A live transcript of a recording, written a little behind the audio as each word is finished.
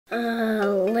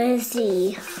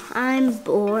Lizzy, I'm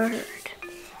bored.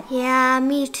 Yeah,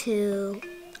 me too.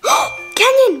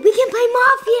 Canyon, we can play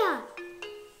Mafia!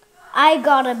 I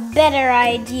got a better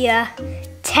idea.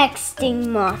 Texting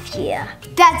Mafia.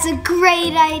 That's a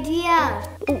great idea.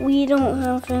 We don't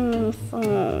have any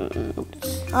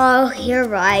phones. Oh, you're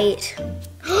right.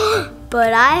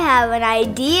 But I have an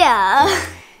idea.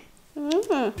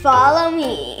 Follow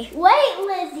me. Wait,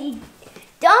 Lizzy.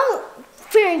 Don't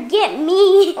forget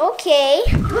me. Okay.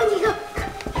 Come on, you go.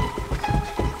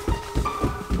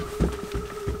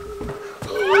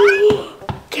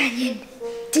 Canyon,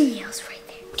 Danielle's right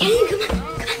there. Canyon, come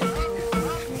on.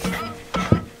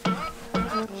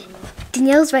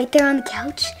 Danielle's right there on the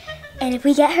couch. And if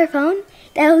we get her phone,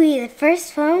 that will be the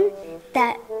first phone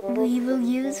that we will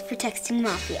use for texting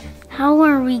Mafia. How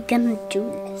are we gonna do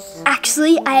this?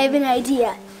 Actually, I have an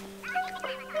idea.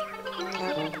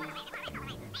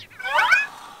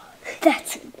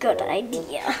 That's a good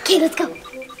idea. Okay, let's go.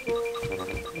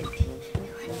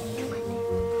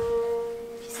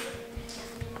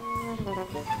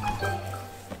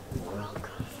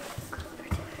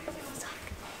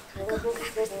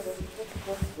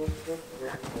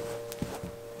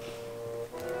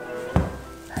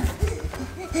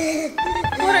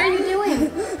 What are you doing?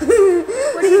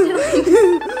 What are you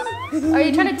doing? Are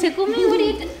you trying to tickle me? What are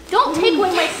you Don't take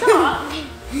away my sock.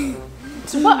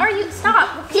 So what are you?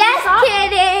 Stop. Just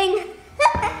kidding.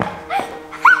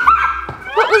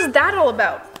 What was that all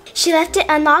about? She left it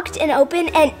unlocked and open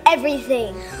and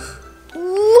everything.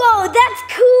 Whoa, that's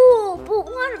cool. But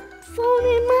what phone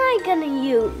am I gonna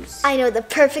use? I know the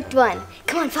perfect one.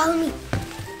 Come on, follow me.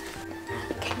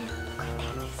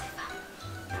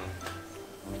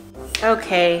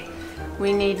 Okay,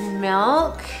 we need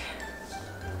milk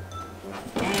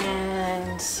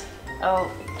and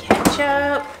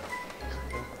ketchup.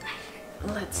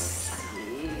 Let's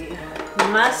see,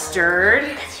 mustard.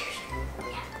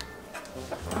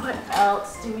 What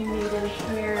else do we need in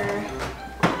here?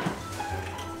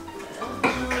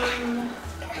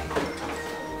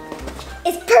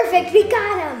 It's perfect, we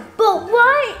got him. But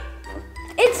why?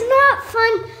 It's not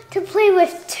fun to play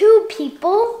with two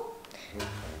people.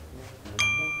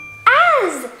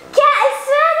 Az! Cat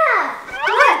Santa!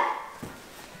 What?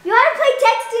 You want to play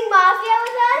Texting Mafia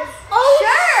with us? Oh,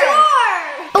 sure!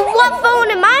 But what phone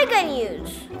am I gonna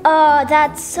use? Oh,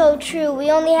 that's so true. We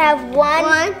only have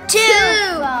two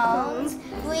phones.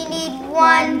 We need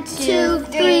 1, 2,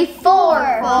 3,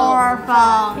 4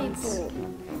 phones.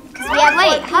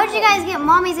 Wait, how did you guys get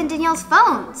Mommy's and Danielle's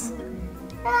phones?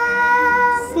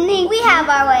 We have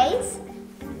our ways.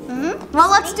 Well,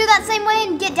 let's do that same way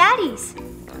and get Daddy's.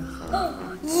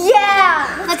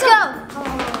 Yeah! Let's go.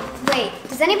 Wait,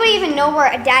 does anybody even know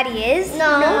where Daddy is?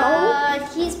 No.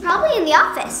 He's probably in the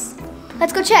office.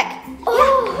 Let's go check.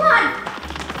 Oh, come on.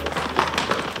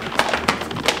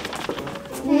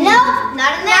 Nope,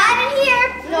 not in there. Not in here.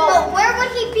 No. But where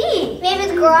would he be? Maybe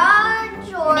the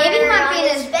garage or Maybe he might be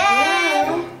in his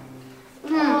bed.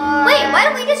 Wait, why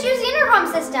don't we just use the intercom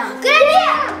system? Good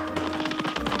idea.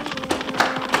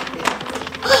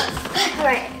 All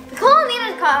right, we call on the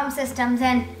intercom system,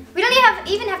 then we don't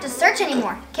even have to search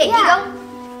anymore. Okay, Yeah.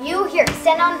 you here,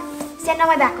 stand on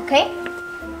my back, okay?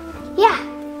 Yeah.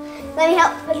 Let me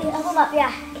help him up,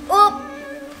 yeah. Oh,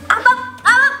 up.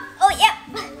 Oh, yeah.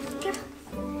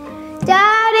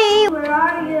 Daddy, where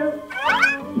are you?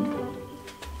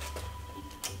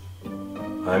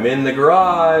 I'm in the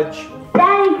garage.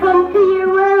 Daddy, come to your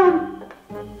room.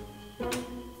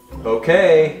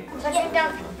 Okay. Let's get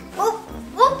down. Oh.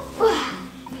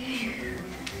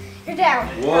 You're down.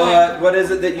 What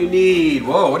is it that you need?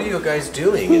 Whoa, what are you guys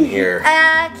doing in here?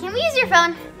 Can we use your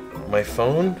phone? My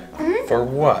phone? For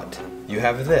what? You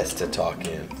have this to talk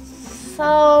in. So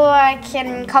I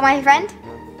can call my friend?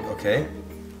 Okay.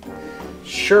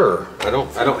 Sure. I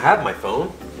don't have my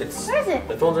phone. Where is it?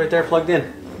 My phone's right there plugged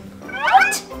in.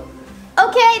 What?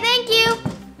 Okay, thank you.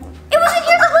 It wasn't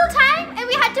here the whole time, and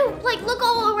we had to look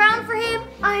all around for him.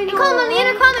 I know. And call him on the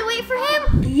intercom and wait for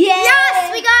him. Yes.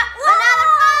 Yes, we got another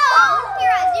phone.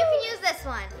 Here, Az, you can use this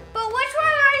one. But which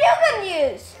one are you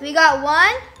gonna use? We got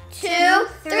 1, 2,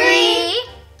 3,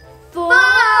 4. You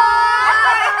had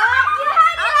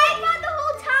it on the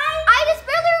whole time? I just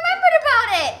barely remembered about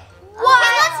it. Wow.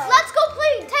 Okay, let's go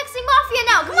play Texting Mafia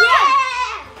now. Come on.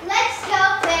 Let's go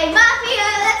play Mafia.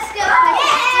 Let's go play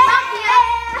Texting Mafia.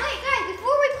 Wait, guys,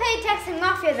 before we play Texting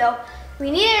Mafia, though,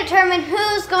 we need to determine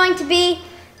who's going to be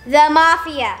the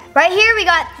Mafia. Right here, we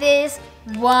got this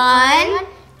 1,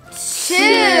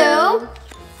 2,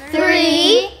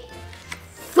 3,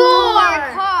 4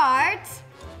 cards.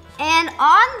 and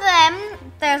on them,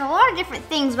 there's a lot of different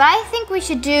things, but I think we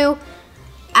should do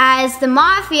as the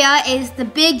Mafia is the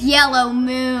big yellow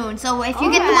moon. So if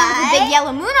you get the one with the big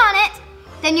yellow moon on it,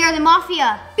 then you're the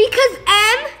Mafia. Because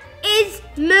M is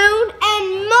moon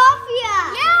and Mafia.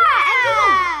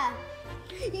 Yeah.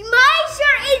 My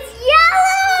shirt is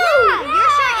yellow. Your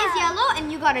shirt is yellow,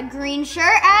 and you got a green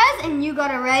shirt and you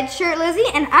got a red shirt, Lizzie,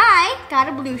 and I got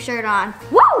a blue shirt on.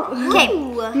 Woo! Okay,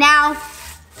 now,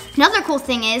 another cool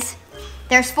thing is,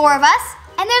 there's 4 of us,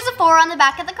 and there's a 4 on the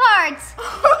back of the cards.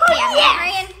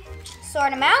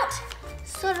 Sort them out.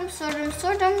 Sort them.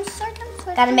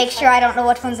 Gotta make sure I don't know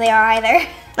which ones they are either.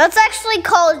 That's actually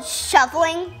called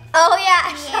shuffling. Oh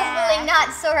yeah, shuffling,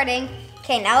 not sorting.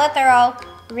 Okay, now that they're all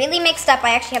really mixed up,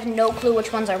 I actually have no clue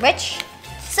which ones are which.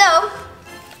 So,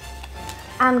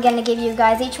 I'm gonna give you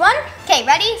guys each one. Okay,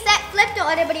 ready, set, flip, don't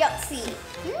let anybody else see.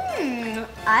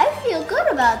 I feel good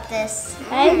about this.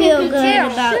 I feel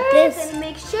good about this. And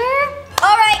make sure.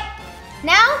 All right,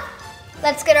 now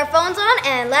let's get our phones on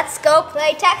and let's go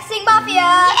play Texting Mafia.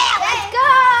 Yeah, let's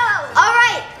go. All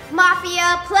right,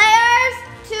 Mafia players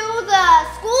to the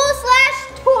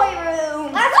school/toy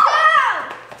room. Let's go.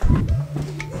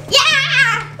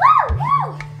 Yeah.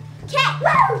 Woo. Okay.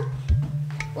 Woo.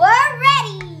 We're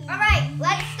ready. All right,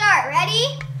 let's start. Ready?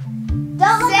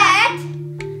 Set.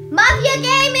 Mafia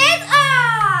game is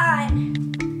on.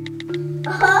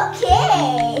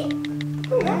 Okay.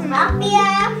 Mafia.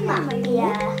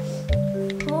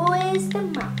 Who is the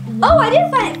Mafia? Oh, I did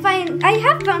find. I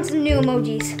have found some new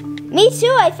emojis. Me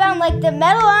too. I found like the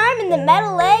metal arm and the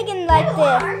metal leg and like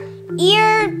the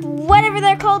ear, whatever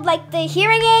they're called, like the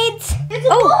hearing aids.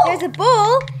 There's a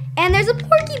bull and there's a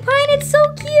porcupine. It's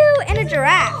so cute, and a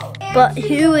giraffe. But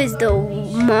who is the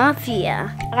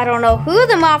Mafia? I don't know who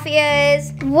the Mafia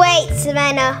is. Wait,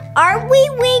 Savannah, are we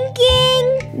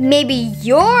winking? Maybe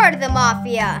you're the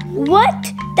Mafia.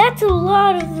 What? That's a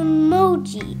lot of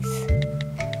emojis.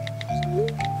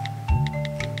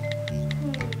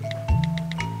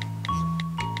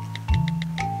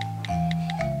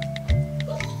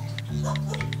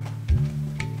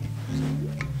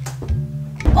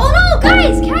 Oh no,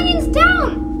 guys, Canyon's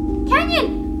down.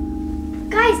 Canyon.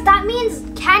 Guys, that means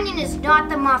Canyon is not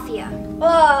the Mafia.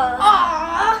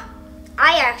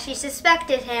 I actually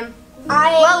suspected him.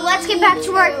 Well, let's get back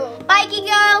to work. Bye,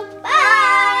 Gigo.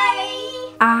 Bye.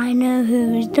 I know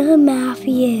who the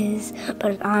Mafia is,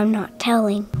 but I'm not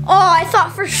telling. Oh, I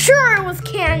thought for sure it was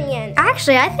Canyon.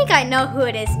 Actually, I think I know who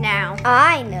it is now.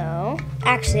 I know.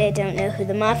 Actually, I don't know who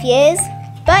the Mafia is,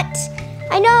 but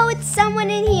I know it's someone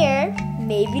in here.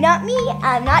 Maybe not me.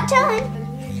 I'm not telling.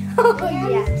 Oh,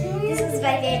 yeah. This is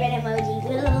my favorite emoji.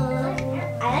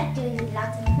 I like doing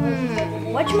lots of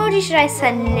emojis. Which emoji should I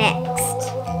send next?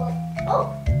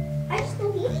 Oh, I just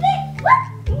deleted it? What?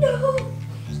 No.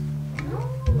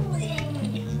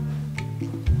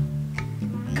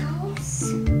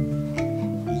 Mouse.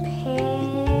 Pig.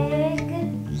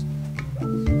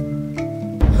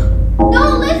 No,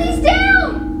 Lizzie's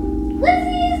down!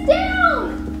 Lizzie is down!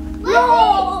 Lizzie!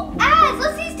 No.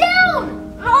 Lizzie's down!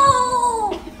 No.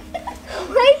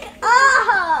 Wake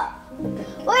up.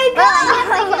 Wake Well, I up. guess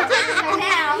I can take her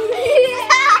now.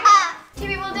 2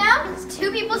 people down? There's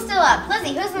 2 people still up.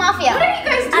 Lizzie, who's Mafia? What are you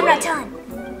guys doing? I'm not telling.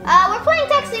 We're playing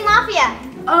Texting Mafia.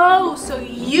 Oh, so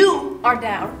you are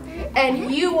down,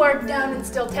 and you are down and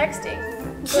still texting.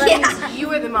 So that means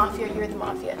you are the Mafia, you're the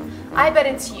Mafia. I bet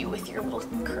it's you with your little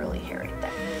curly hair right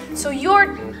there. So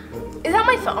is that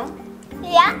my phone?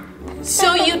 Yeah.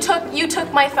 So you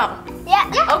took my phone.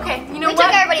 Yeah. Okay, you know We what?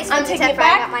 took everybody's I'm phones taking except it for I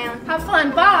back. got my own. Have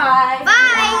fun, bye.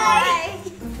 Bye.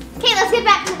 Okay, let's get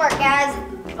back to work, guys.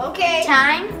 Okay.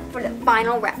 Time for the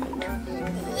final round.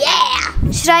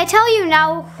 Yeah! Should I tell you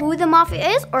now who the Mafia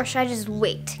is, or should I just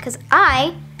wait? Because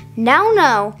I now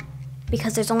know,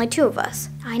 because there's only 2 of us,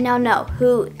 I now know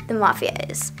who the Mafia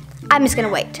is. I'm just gonna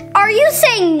wait. Are you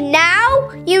saying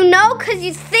now you know because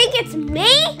you think it's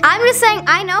me? I'm just saying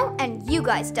I know, and you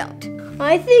guys don't.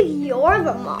 I think you're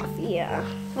the Mafia.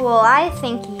 Well, I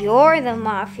think you're the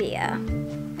Mafia.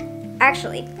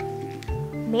 Actually,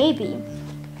 maybe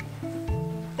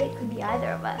it could be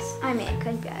either of us. I mean, it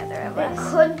could be either of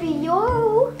us. Could be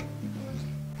you.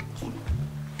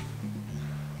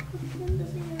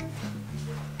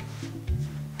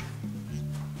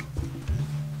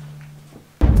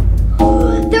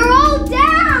 They're all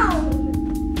down!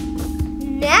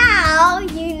 Now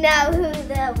you know who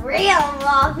the real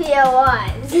Mafia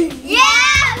was.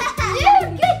 Yeah!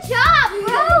 Dude, good job,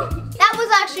 bro! That was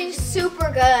actually super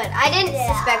good. I didn't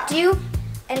suspect you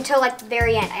until like the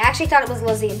very end. I actually thought it was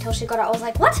Lizzie until she got out. I was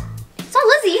like, what? It's not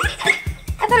Lizzie.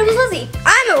 I thought it was Lizzie.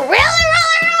 I'm a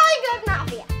really good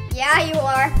Mafia. Yeah, you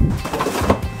are.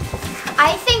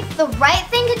 I think the right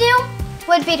thing to do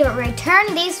would be to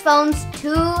return these phones to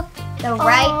the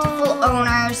rightful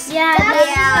owners. Yeah,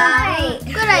 that's right.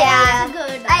 Good idea.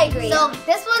 Good. I agree. So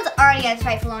this one's already at its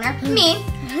rightful owner. Me.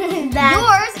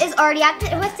 Yours is already at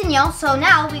with Danielle. So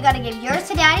now we gotta give yours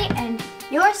to Daddy and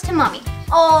yours to Mommy.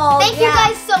 Oh, Thank you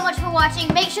guys so much for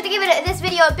watching. Make sure to give this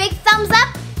video a big thumbs up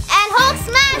and Hulk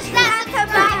smash that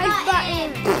subscribe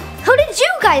button. Who did you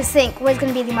guys think was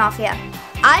gonna be the Mafia?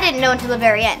 I didn't know until the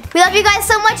very end. We love you guys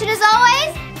so much, and as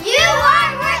always,